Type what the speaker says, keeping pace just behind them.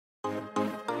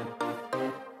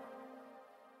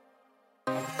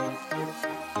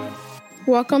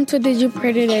Welcome to Did You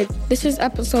Pray Today? This is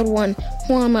episode 1.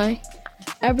 Who am I?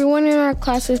 Everyone in our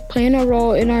class is playing a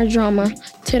role in our drama.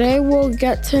 Today we'll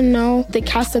get to know the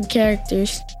cast of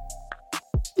characters.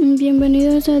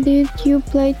 Bienvenidos a Did You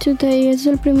Play Today. Es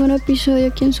el primer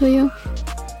episodio. ¿Quién soy yo?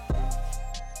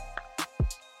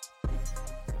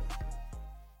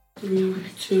 3,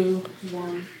 2,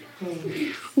 1, go.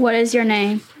 What is your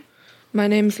name? My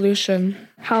name's Lucian.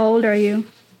 How old are you?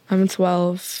 I'm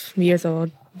 12 years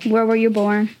old. Where were you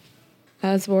born?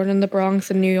 I was born in the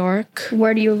Bronx in New York.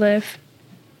 Where do you live?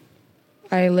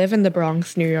 I live in the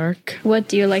Bronx, New York. What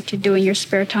do you like to do in your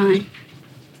spare time?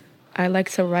 I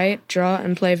like to write, draw,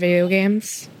 and play video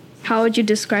games. How would you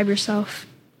describe yourself?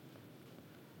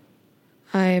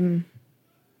 I'm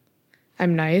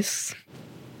nice.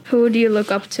 Who do you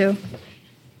look up to?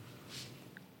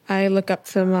 I look up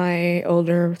to my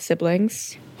older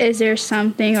siblings. Is there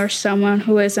something or someone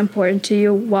who is important to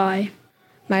you? Why?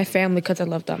 My family, because I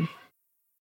love them.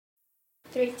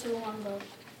 3, 2, 1, go.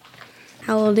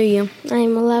 How old are you?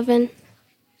 I'm 11.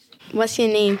 What's your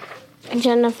name?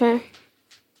 Jennifer.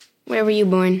 Where were you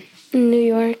born? In New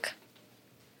York.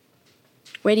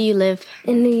 Where do you live?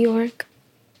 In New York.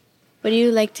 What do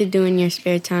you like to do in your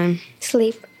spare time?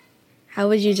 Sleep. How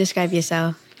would you describe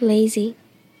yourself? Lazy.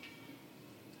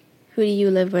 Who do you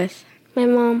live with? My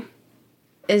mom.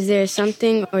 Is there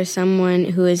something or someone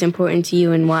who is important to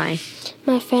you and why?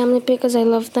 My family, because I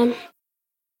love them.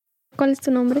 ¿Cuál es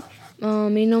tu nombre?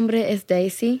 Mi nombre es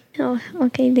Daisy. Oh,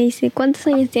 ok, Daisy. ¿Cuántos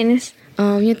años tienes?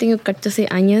 Yo tengo 14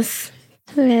 años.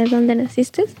 ¿Dónde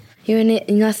naciste? Yo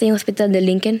nací en el hospital de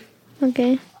Lincoln.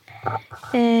 Ok.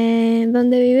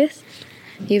 ¿Dónde vives?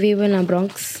 Yo vivo en la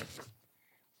Bronx.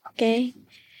 Ok.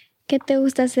 ¿Qué te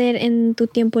gusta hacer en tu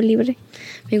tiempo libre?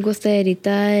 Me gusta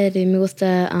editar, me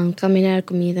gusta caminar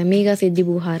con mis amigas y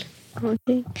dibujar.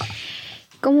 Ok.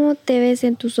 ¿Cómo te ves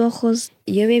en tus ojos?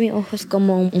 Yo veo mis ojos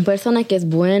como una persona que es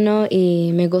bueno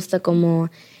y me gusta como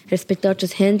respetar a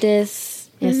otras gentes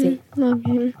y así.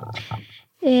 Ok.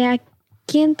 ¿A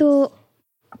quién tú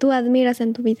admiras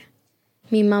en tu vida?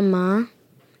 Mi mamá,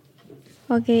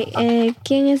 Ok.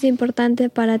 ¿Quién es importante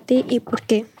para ti y por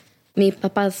qué? mis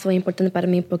papás son importantes para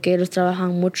mí porque ellos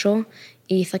trabajan mucho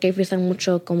y sacrifican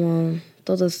mucho como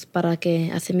todos para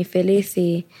que hacerme feliz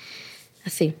y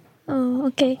así. Oh,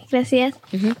 ok, gracias.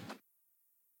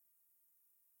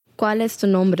 ¿Cuál es tu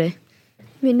nombre?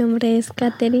 Mi nombre es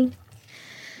Katherine.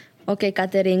 Ok,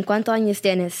 Catherine, ¿cuántos años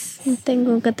tienes?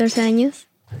 Tengo 14 años.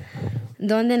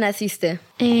 ¿Dónde naciste?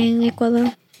 En Ecuador.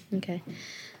 Okay.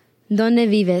 ¿Dónde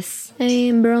vives?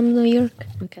 En Bronx, New York.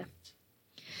 Okay.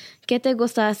 ¿Qué te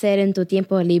gusta hacer en tu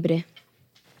tiempo libre?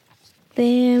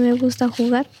 Me gusta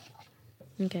jugar.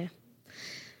 Okay.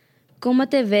 ¿Cómo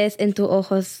te ves en tus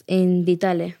ojos en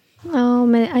Ditale?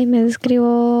 Me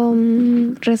describo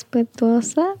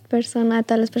respetuosa persona a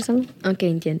todas las personas. Ok,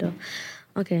 entiendo.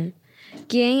 Okay.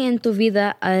 ¿Quién en tu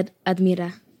vida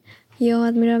admira? Yo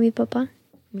admiro a mi papá.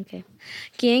 Okay.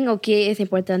 ¿Quién o qué es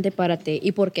importante para ti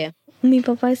y por qué? Mi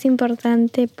papá es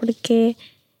importante porque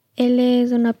él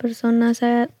es una persona, o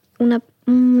sea,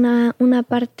 una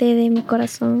parte de mi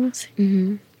corazón. O sea,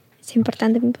 es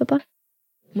importante mi papá.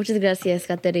 Muchas gracias,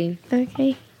 Catherine.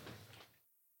 Okay.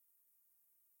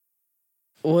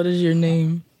 What is your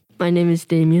name? My name is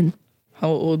Damien. How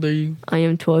old are you? I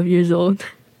am 12 years old.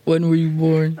 When were you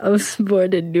born? I was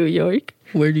born in New York.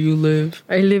 Where do you live?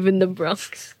 I live in the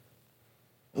Bronx.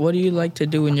 What do you like to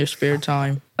do in your spare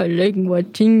time? I like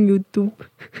watching YouTube.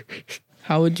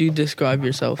 How would you describe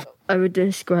yourself? I would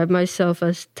describe myself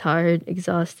as tired,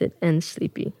 exhausted, and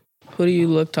sleepy. Who do you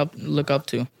look up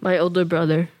to? My older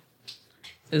brother.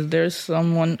 Is there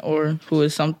someone or who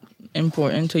is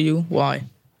important to you? Why?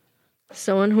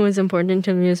 Someone who is important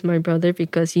to me is my brother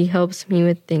because he helps me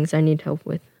with things I need help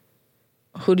with.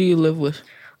 Who do you live with?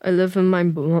 I live with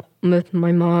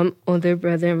my mom, older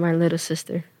brother, and my little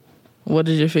sister. What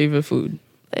is your favorite food?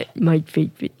 My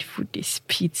favorite food is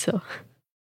pizza.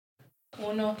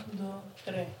 1, 2,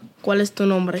 3. ¿Cuál es tu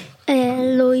nombre?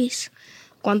 Luis,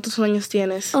 ¿Cuántos años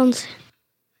tienes? 11,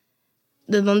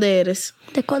 ¿De dónde eres?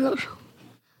 de Ecuador,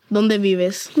 ¿Dónde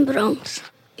vives? Bronx.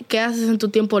 ¿Qué haces en tu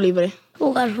tiempo libre?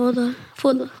 Jugar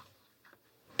fútbol.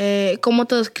 ¿Cómo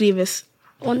te describes?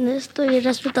 Honesto y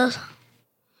respetuoso.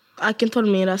 ¿A quién tú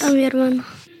admiras? A mi hermano.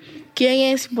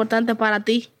 ¿Quién es importante para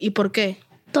ti y por qué?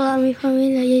 Toda mi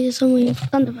familia y ellos son muy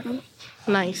importantes para mí.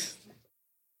 Nice.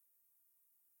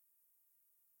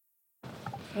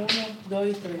 1, 2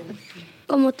 y 3.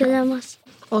 ¿Cómo te llamas?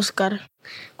 Oscar,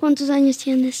 ¿Cuántos años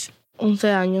tienes? 11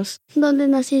 años, ¿Dónde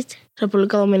naciste?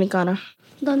 República Dominicana,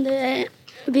 ¿Dónde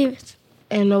vives?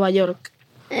 en Nueva York.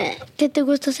 ¿Qué te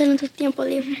gusta hacer en tu tiempo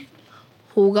libre?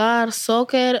 jugar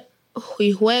soccer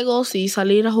y juegos y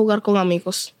salir a jugar con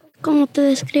amigos. ¿Cómo te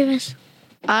describes?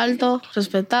 Alto,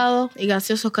 respetado y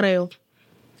gracioso, creo.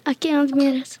 ¿A quién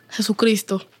admiras?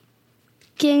 Jesucristo.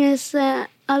 ¿Quién es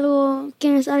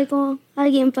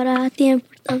alguien para ti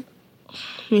importante?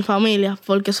 Mi familia,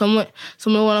 porque son muy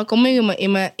buenos conmigo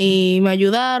y me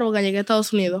ayudaron a llegar a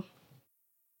Estados Unidos.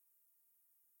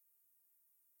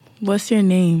 What's your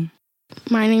name?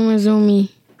 My name is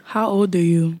Umi. How old are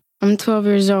you? I'm 12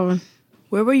 years old.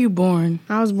 Where were you born?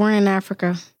 I was born in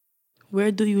Africa.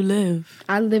 Where do you live?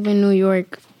 I live in New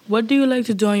York. What do you like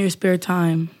to do in your spare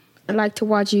time? I like to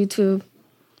watch YouTube.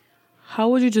 How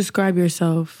would you describe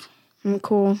yourself? I'm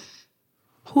cool.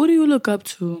 Who do you look up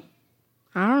to?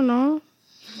 I don't know.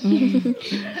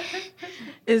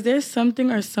 Is there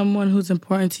something or someone who's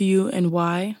important to you and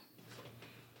why?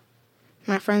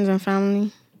 My friends and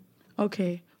family.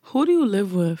 Okay. Who do you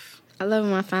live with? I live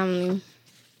with my family.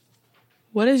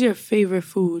 What is your favorite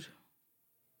food?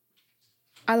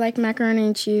 I like macaroni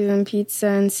and cheese and pizza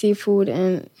and seafood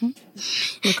and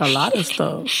Like a lot of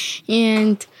stuff.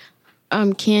 and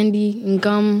candy and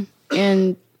gum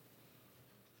and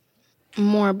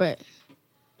more, but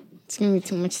it's gonna be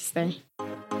too much to say.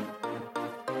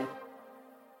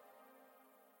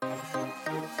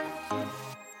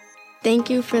 Thank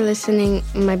you for listening,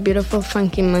 my beautiful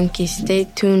funky monkeys. Stay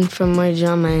tuned for more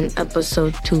drama in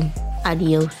episode 2.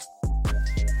 Adios.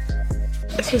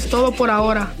 Eso es todo por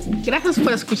ahora. Gracias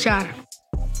por escuchar.